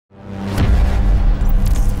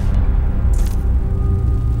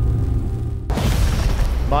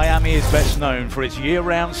Miami is best known for its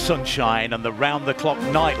year-round sunshine and the round-the-clock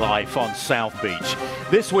nightlife on South Beach.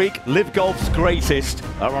 This week, LIV Golf's greatest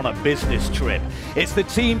are on a business trip. It's the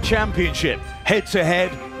team championship,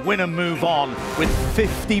 head-to-head, win and move on, with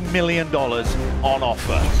 $50 million on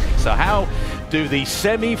offer. So how do the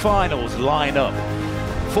semi-finals line up?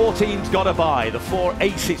 4 teams got a bye. The 4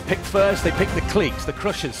 aces picked first. They picked the Cliques. The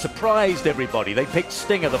Crushers surprised everybody. They picked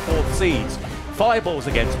Stinger, the 4th seeds. Fireballs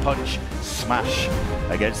against Punch. Smash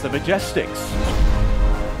against the Majestics.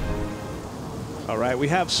 All right, we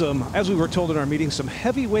have some, as we were told in our meeting, some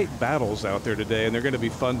heavyweight battles out there today, and they're going to be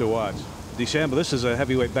fun to watch. DeChambeau, this is a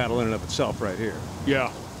heavyweight battle in and of itself right here.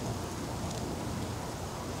 Yeah.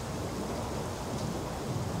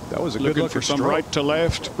 That was a good look for some stroke. right to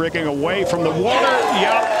left, breaking away from the water.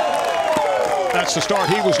 Yeah, that's the start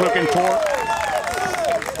he was looking for.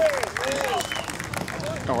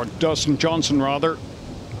 Or Dustin Johnson, rather.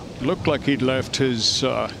 Looked like he'd left his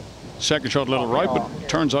second shot a little right, but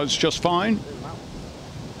turns out it's just fine.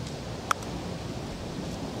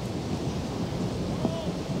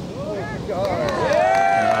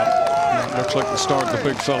 Looks like the start the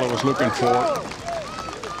big fella was looking for.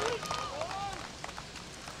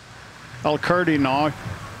 Alcurdy now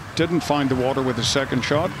didn't find the water with his second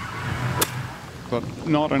shot, but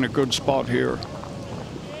not in a good spot here.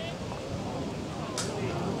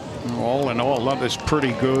 All in all, that is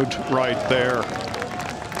pretty good right there.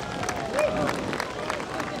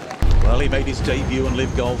 Well, he made his debut on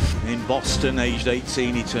LIV Golf in Boston, aged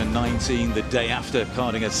 18. He turned 19 the day after,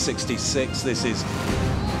 carding at 66. This is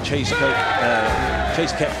Chase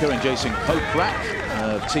Koepka and Jason Kokrak.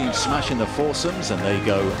 Team Smash in the foursomes, and they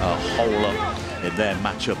go a hole up in their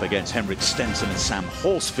matchup against Henrik Stenson and Sam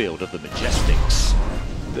Horsfield of the Majestics.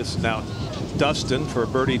 This is now Dustin for a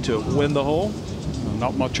birdie to win the hole.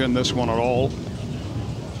 Not much in this one at all.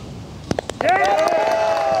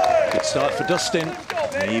 Good start for Dustin.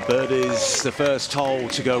 He birdies the first hole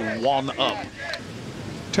to go 1 up.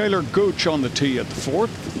 Taylor Gooch on the tee at the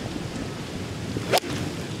 4th.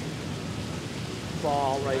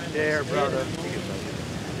 Ball right there, brother.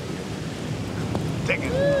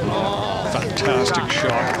 Oh, fantastic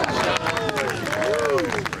shot.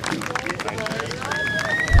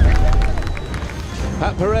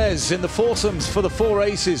 Pat Perez in the foursomes for the 4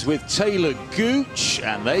 aces with Taylor Gooch,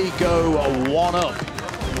 and they go a 1 up,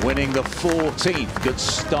 winning the 14th. Good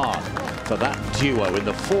start for that duo in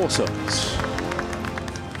the foursomes.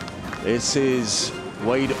 This is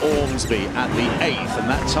Wade Ormsby at the 8th, and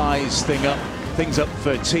that ties things up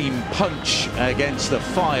for Team Punch against the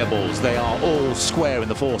Fireballs. They are all square in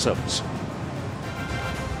the foursomes.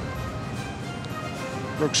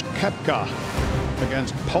 Brooks Koepka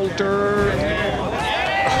against Poulter.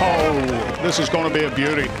 Oh, this is going to be a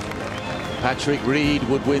beauty. Patrick Reed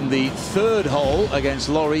would win the 3rd hole against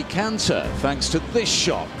Laurie Cantor, thanks to this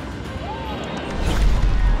shot.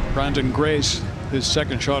 Brandon Grace, his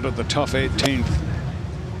second shot at the tough 18th.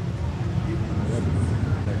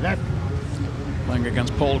 Playing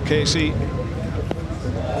against Paul Casey.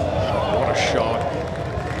 What a shot.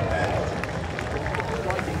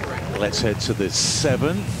 Let's head to the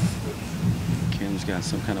 7th. Kim's got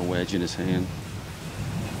some kind of wedge in his hand.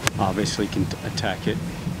 Obviously can attack it.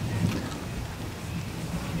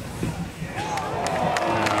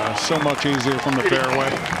 So much easier from the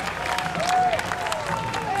fairway.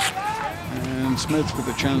 And Smith with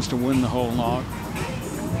a chance to win the hole now.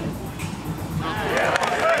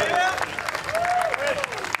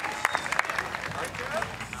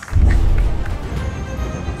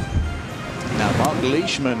 Mark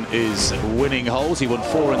Leishman is winning holes. He won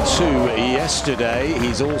 4 and 2 yesterday.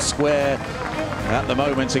 He's all square at the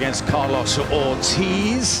moment against Carlos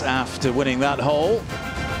Ortiz after winning that hole.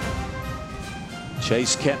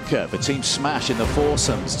 Chase Koepka for Team Smash in the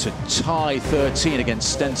foursomes to tie 13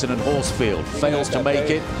 against Stenson and Horsfield. Fails to make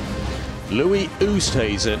it. Louis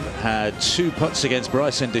Oosthuizen had 2 putts against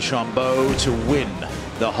Bryson DeChambeau to win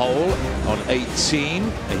the hole on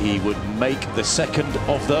 18. He would make the second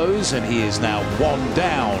of those, and he is now 1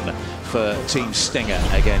 down for Team Stinger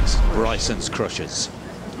against Bryson's Crushers.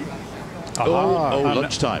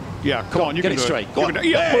 Lunchtime. Yeah, come on, you get can it do straight. It. Go on.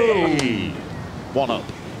 Hey. 1 up.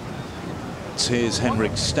 Here's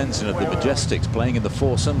Henrik Stenson of the Majestics playing in the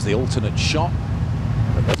foursomes, the alternate shot.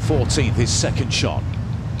 At the 14th, his second shot.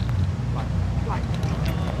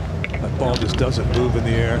 That ball just doesn't move in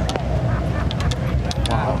the air.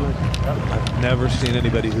 Wow. I've never seen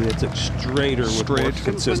anybody who hits it straighter with more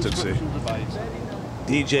consistency.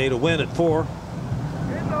 DJ to win at 4.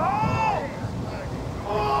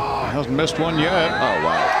 Hasn't missed one yet. Oh,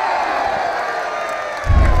 wow.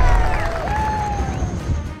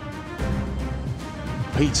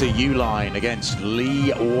 Peter Uihlein against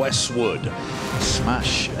Lee Westwood.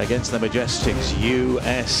 Smash against the Majestics.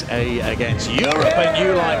 USA against Europe, and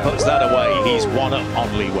Uihlein puts that away. He's 1 up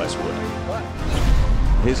on Lee Westwood.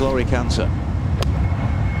 Here's Laurie Cantor.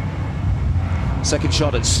 Second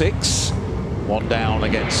shot at 6. 1 down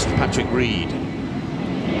against Patrick Reed.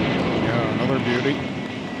 Yeah, another beauty.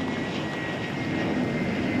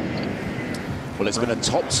 Well, it's been a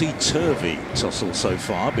topsy-turvy tussle so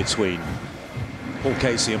far between Paul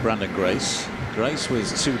Casey and Brandon Grace. Grace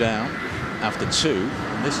was 2 down after 2,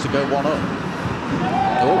 and this to go 1 up.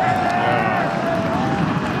 Oh.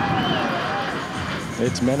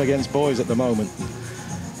 It's men against boys at the moment.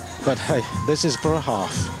 But hey, this is for a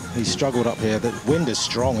half. He struggled up here. The wind is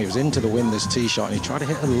strong. He was into the wind, this tee shot, and he tried to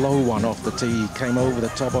hit a low one off the tee. He came over the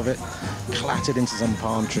top of it, clattered into some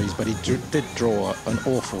palm trees, but he did draw an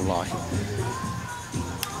awful lie.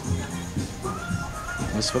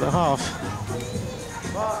 This for the half.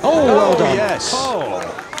 Oh, well done. Yes. Oh.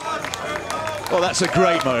 Well, that's a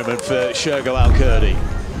great moment for Shergo Al-Kurdi.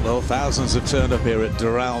 Well, thousands have turned up here at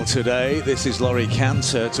Doral today. This is Laurie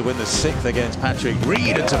Cantor to win the 6th against Patrick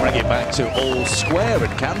Reed and to bring it back to all square.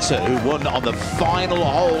 And Cantor, who won on the final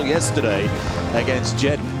hole yesterday against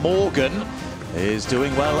Jed Morgan, is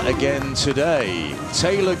doing well again today.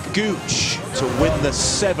 Taylor Gooch to win the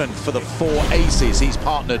 7th for the 4 aces. He's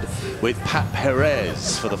partnered with Pat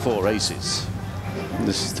Perez for the 4 aces.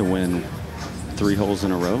 This is to win 3 holes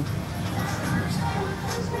in a row.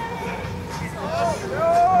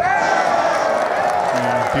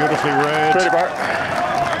 Beautifully read.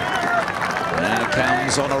 Now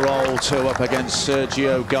Cam's on a roll, 2 up against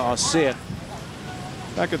Sergio Garcia.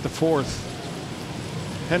 Back at the 4th,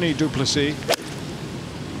 Henny Duplessis.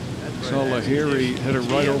 So Lahiri hit it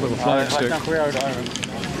right over the flagstick.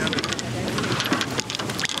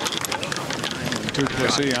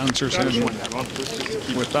 Duplessis answers him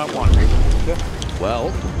with that one.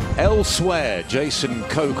 Well, elsewhere, Jason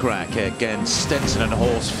Kokrak against Stenson and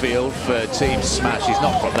Horsfield for Team Smash. He's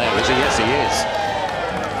not from there, is he? Yes, he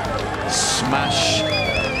is. Smash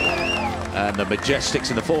and the Majestics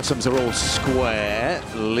and the foursomes are all square.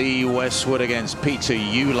 Lee Westwood against Peter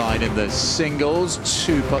Uihlein in the singles.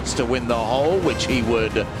 2 putts to win the hole, which he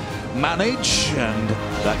would manage, and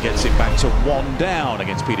that gets it back to 1 down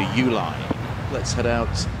against Peter Uihlein. Let's head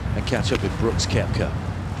out and catch up with Brooks Koepka.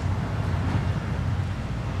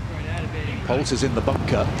 Poulter's in the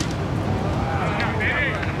bunker.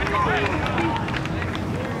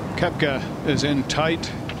 Koepka is in tight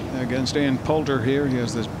against Ian Poulter here. He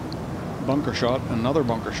has this bunker shot, another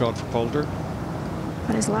bunker shot for Poulter.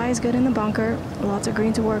 But his lie is good in the bunker. Lots of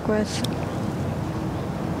green to work with.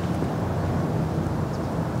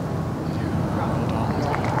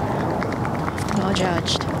 Well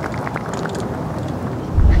judged.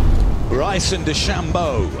 Bryson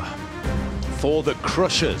DeChambeau for the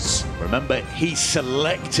Crushers. Remember, he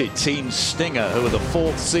selected Team Stinger, who are the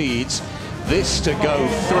 4th seeds. This to go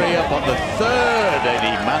 3 up on the 3rd, and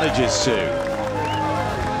he manages to.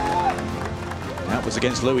 That was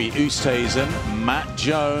against Louis Oosthuizen. Matt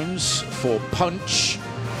Jones for Punch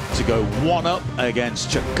to go 1 up against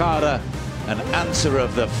Chakara, an answer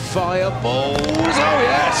of the Fireballs. Oh,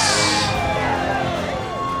 yes!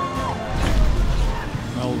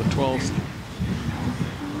 Well, the 12th.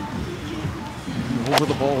 Over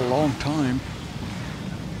the ball a long time.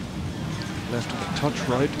 Left of a touch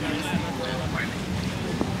right.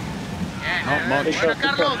 Not much.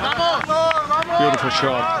 Beautiful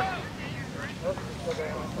shot.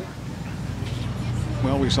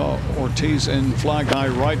 Well, we saw Ortiz in flag high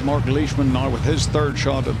right. Mark Leishman now with his 3rd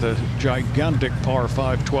shot at the gigantic par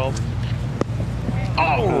 5 12th.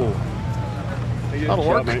 Oh! That'll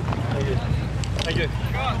work. Thank you.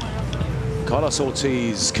 Carlos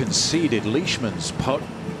Ortiz conceded Leishman's putt.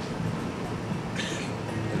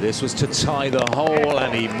 This was to tie the hole,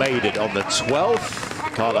 and he made it on the 12th.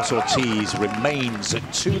 Carlos Ortiz remains at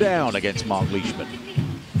 2 down against Mark Leishman.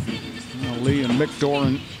 Well, Lee and Mick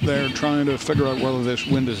Doran there trying to figure out whether this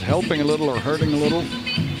wind is helping a little or hurting a little.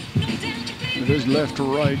 It is left to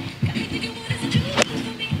right.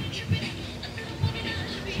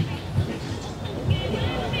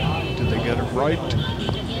 Did they get it right?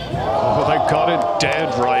 Oh, they got it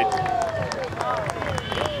dead right.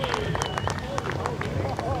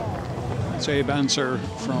 Save answer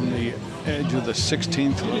from the edge of the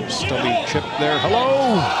 16th. Little stubby chip there.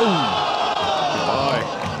 Hello! Ooh. Goodbye.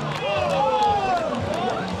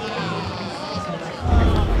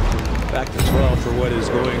 Back to 12 for what is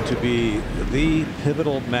going to be the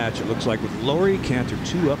pivotal match, it looks like, with Laurie Cantor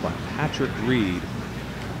 2 up on Patrick Reed.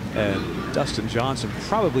 And Dustin Johnson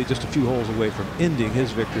probably just a few holes away from ending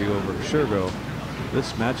his victory over Shergo.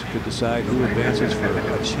 This match could decide who advances for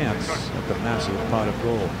a chance at the massive pot of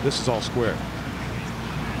gold. This is all square.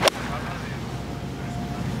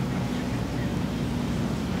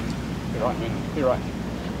 You're right, man. You're right.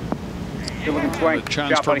 Good looking swing. A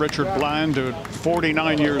chance for Richard Bland, at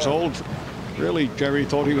 49 years old. Really, Jerry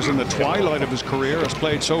thought he was in the twilight of his career. Has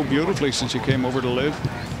played so beautifully since he came over to LIV.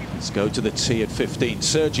 Let's go to the tee at 15.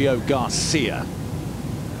 Sergio Garcia.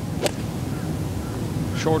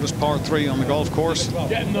 Shortest par 3 on the golf course.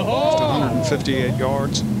 Get in the hole. Just 158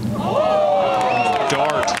 yards.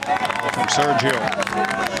 Dart from Sergio.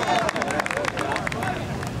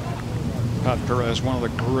 Pat Perez, one of the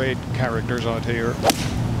great characters out here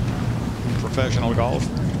in professional golf.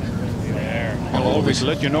 He'll always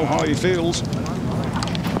let you know how he feels.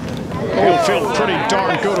 He'll feel pretty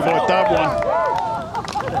darn good about that one.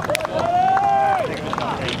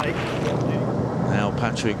 Now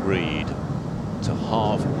Patrick Reed to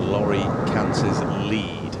halve Laurie Cantor's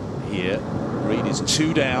lead here. Reed is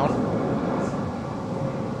 2 down.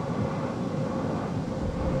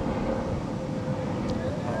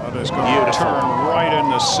 That is going to turn right in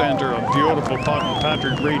the center. A beautiful putt, and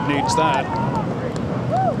Patrick Reed needs that.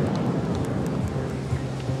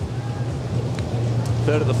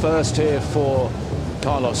 Third at the first here for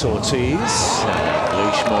Carlos Ortiz.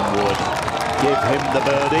 Leishman would give him the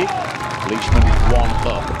birdie. Leishman 1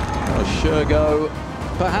 up. Shergo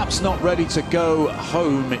perhaps not ready to go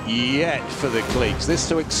home yet for the Cleeks. This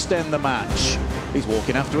to extend the match. He's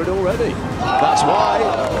walking after it already. That's why.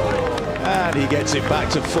 And he gets it back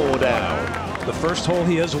to 4 down. The first hole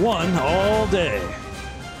he has won all day.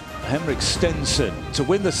 Henrik Stenson to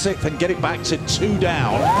win the 6th and get it back to 2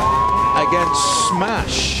 down against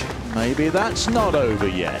Smash. Maybe that's not over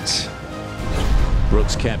yet.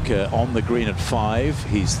 Brooks Koepka on the green at 5.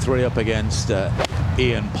 He's 3 up against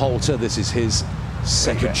Ian Poulter. This is his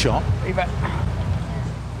second shot.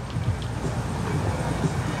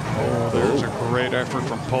 Oh, there's a great effort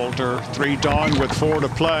from Poulter. 3 down with 4 to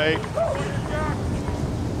play.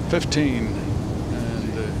 15.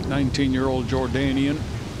 And the 19-year-old Jordanian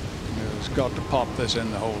has got to pop this in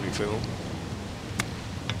the hole, he feels.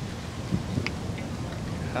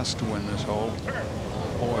 Has to win this hole.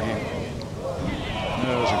 Boy,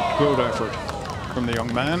 that was a good effort from the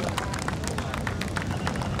young man.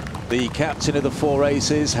 The captain of the 4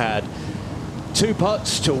 Aces had 2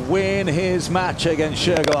 putts to win his match against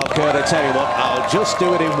Shergo. I tell you what, I'll just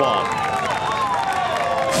do it in 1.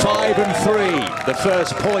 5 and 3, the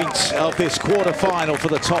first point of this quarter-final for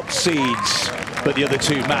the top seeds, but the other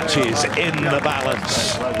 2 matches in the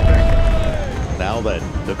balance. Now then,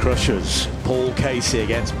 the Crushers, Paul Casey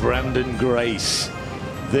against Brandon Grace.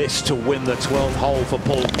 This to win the 12th hole for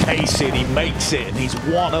Paul Casey, and he makes it, and he's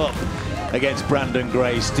 1 up against Brandon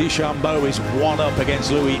Grace. DeChambeau is 1 up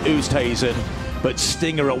against Louis Oosthuizen, but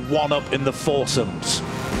Stinger are 1 up in the foursomes.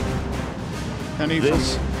 And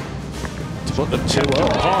This to put them 2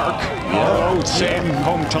 up. Park. Oh, same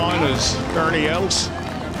hometown as Ernie Els.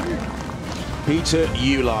 Peter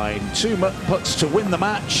Uline, 2 putts to win the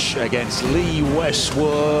match against Lee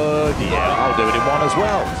Westwood. Yeah, I'll do it in 1 as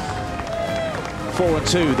well. 4 and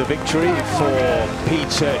 2, the victory for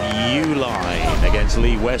Peter Uline against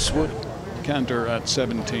Lee Westwood. Cantor at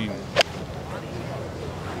 17.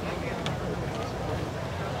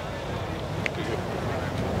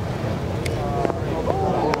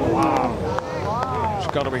 Wow.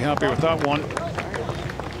 Just got to be happy with that one.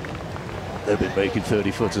 They've been making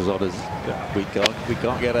 30-footers on us. We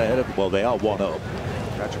can't get ahead of them. Well, they are 1 up,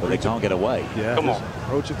 but they can't get away. Yeah, come on.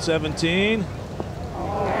 Approach at 17.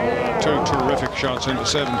 2 terrific shots into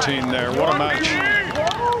 17 there. What a match.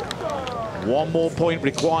 1 more point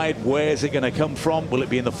required. Where's it going to come from? Will it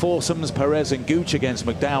be in the foursomes, Perez and Gooch against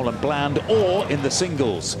McDowell and Bland, or in the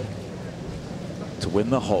singles? To win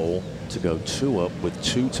the hole, to go 2 up with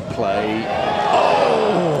 2 to play.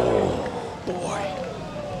 Oh, boy.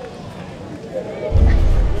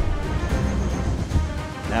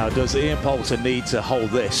 Now, does Ian Poulter need to hold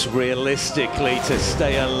this realistically to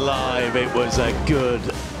stay alive? It was a good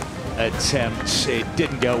attempt. It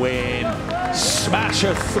didn't go in.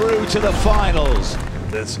 Smasher through to the finals.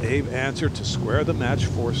 This Abe Answer to square the match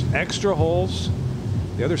forced extra holes.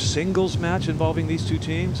 The other singles match involving these 2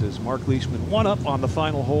 teams is Mark Leishman 1 up on the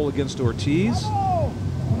final hole against Ortiz.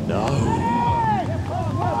 No.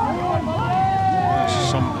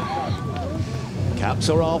 Some Caps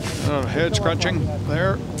are off. head scratching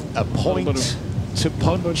there. A point to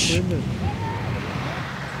punch.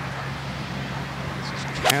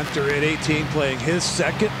 Cantor at 18 playing his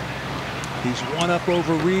second. He's 1 up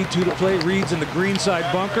over Reed, 2 to play. Reed's in the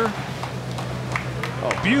greenside bunker.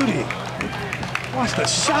 Oh, beauty. Watch the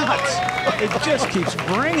shots. It just keeps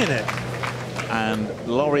bringing it. And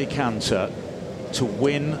Laurie Cantor to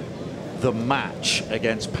win the match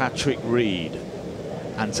against Patrick Reed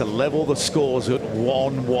and to level the scores at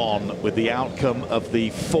 1-1 with the outcome of the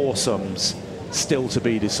foursomes still to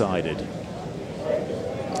be decided.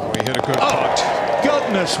 Oh, he hit a good putt.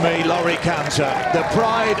 Goodness me, Laurie Cantor, the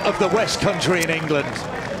pride of the West Country in England.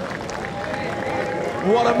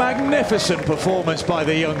 What a magnificent performance by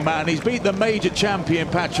the young man. He's beat the major champion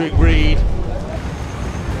Patrick Reed.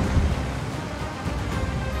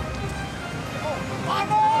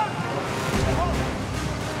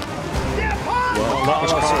 Well, that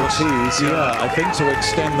was Ortiz, yeah, I think to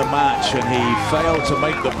extend the match, and he failed to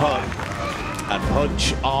make the putt. And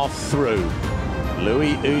punch off through.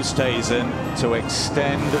 Louis Oosthuizen to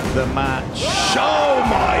extend the match. Oh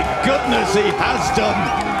my goodness, he has done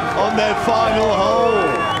on their final hole.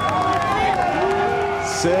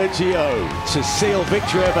 Sergio to seal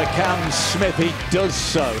victory over Cam Smith. He does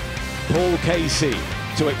so. Paul Casey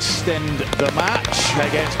to extend the match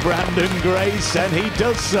against Brandon Grace, and he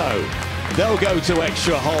does so. They'll go to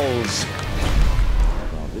extra holes.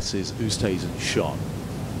 Well, this is Oosthuizen's shot.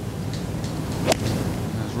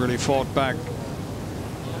 Has really fought back.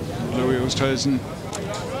 Louis Oosthuizen.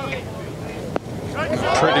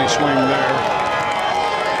 Pretty swing there.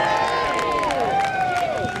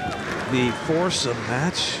 The foursome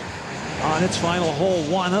match on its final hole.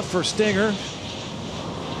 1 up for Stinger.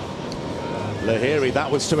 Lahiri, that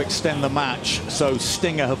was to extend the match, so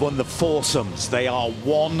Stinger have won the foursomes. They are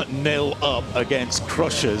 1-0 up against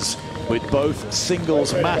Crushers with both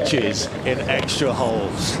singles matches in extra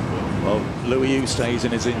holes. Well, Louis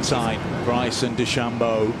Oosthuizen is inside. Bryson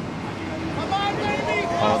DeChambeau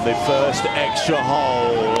on the first extra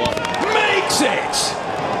hole. Makes it!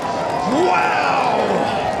 Wow!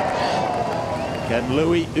 Can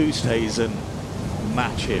Louis Oosthuizen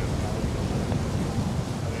match him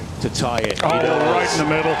to tie it? Oh, right in the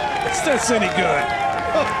middle. That's any good.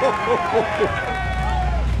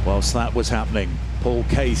 Whilst that was happening, Paul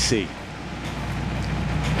Casey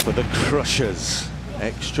for the Crushers.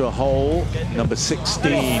 Extra hole, number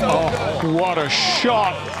 16. Oh, what a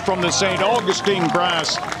shot from the St. Augustine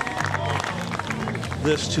brass.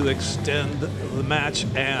 This to extend the match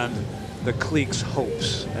and the clique's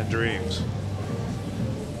hopes and dreams.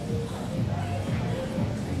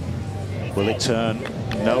 Will it turn?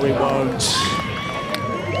 No, it won't.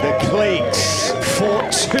 The cliques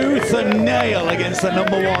fought tooth and nail against the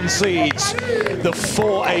number 1 seeds, the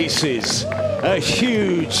 4 aces. A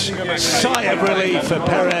huge sigh of relief for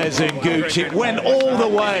Perez and Gooch. It went all the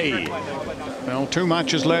way. Well, 2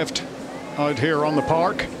 matches left out here on the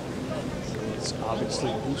park. It's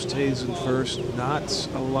obviously Oosthuizen first. Not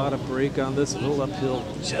a lot of break on this. A little uphill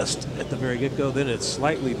just at the very get-go. Then it's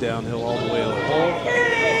slightly downhill all the way to the hole.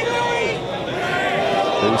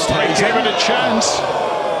 Oosthuizen gave it a chance.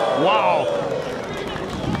 Wow.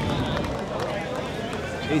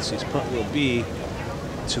 Casey's putt will be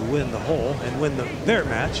to win the hole and win their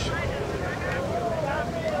match.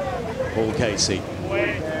 Paul Casey.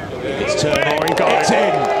 It's turning. It's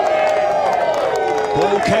in.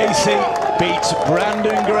 Paul Casey beats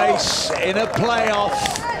Brandon Grace in a playoff.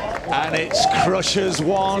 And it's Crushers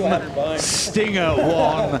 1, Stinger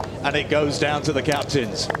 1. And it goes down to the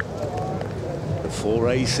captains. The 4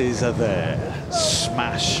 aces are there.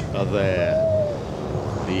 Smash are there.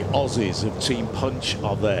 The Aussies of Team Punch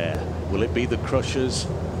are there. Will it be the Crushers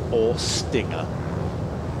or Stinger?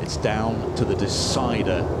 It's down to the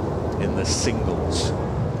decider in the singles.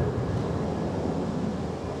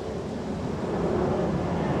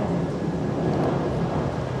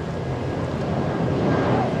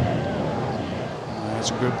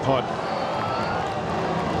 That's a good putt.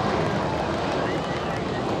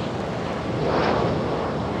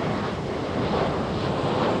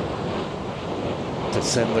 To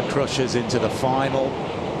send the Crushers into the final.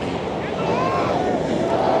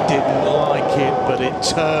 Didn't like it, but it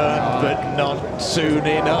turned, but not soon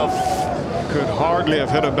enough. Could hardly have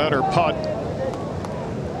hit a better putt.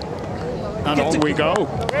 And on we go.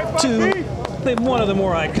 To one of the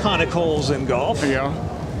more iconic holes in golf. Yeah.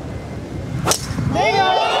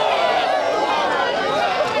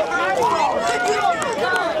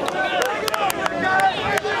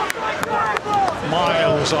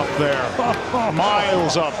 Miles up there.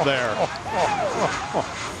 Miles up there.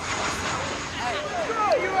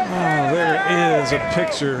 Oh, there is a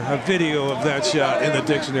picture, a video of that shot in the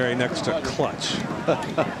dictionary next to clutch.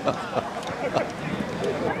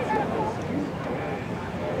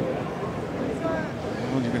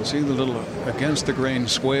 Well, you can see the little against the grain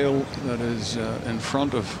swale that is in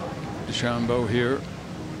front of DeChambeau here.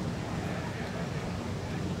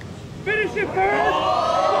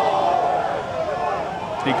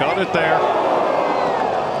 He got it there.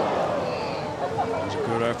 That was a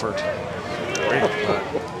good effort.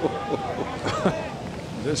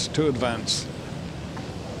 This to advance.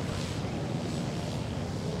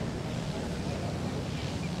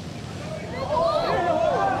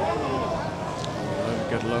 Let it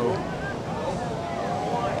get low.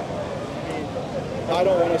 I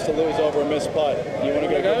don't want us to lose over a missed putt. You want to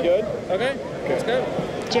get good? Okay. Let's go.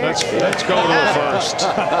 Let's go to the first.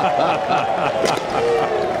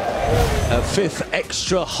 A fifth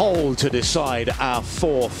extra hole to decide our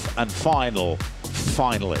fourth and final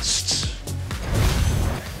finalists.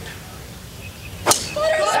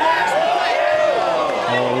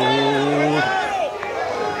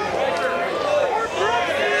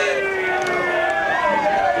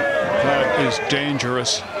 That is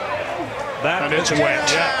dangerous. And it's wet.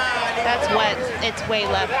 That's wet. It's way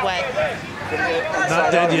left wet.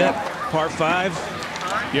 Not dead yet. Par 5.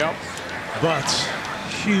 Yep. But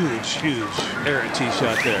huge errant tee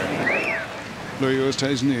shot there. Louis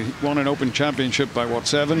Oosthuizen, he won an Open Championship by what,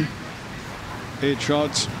 7? 8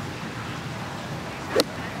 shots.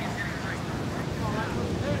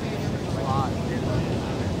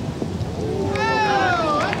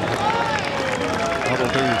 That'll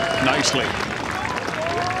do nicely.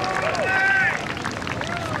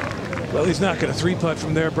 Well, he's not going to 3-putt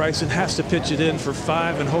from there. Bryson has to pitch it in for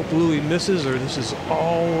 5 and hope Louis misses, or this is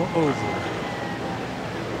all over.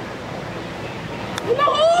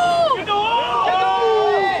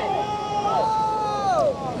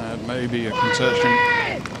 That may be a concession.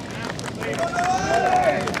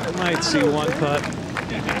 I might see 1 putt.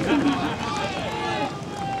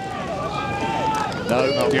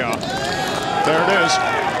 No. Yeah. There it is.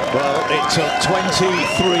 Well, it took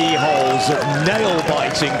 23 holes of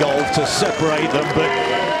nail-biting golf to separate them, but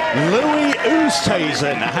Louis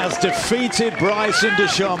Oosthuizen has defeated Bryson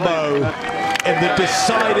DeChambeau in the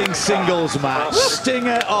deciding singles match.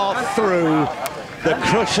 Stinger are through. The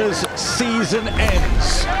Crushers' season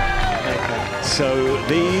ends. So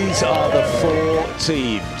these are the 4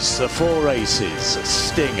 teams, the 4 aces,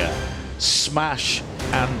 Stinger, Smash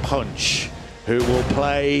and Punch, who will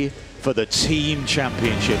play for the team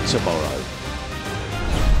championship tomorrow.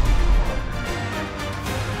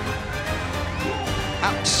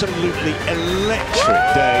 Absolutely electric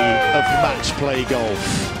day of match play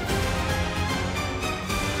golf.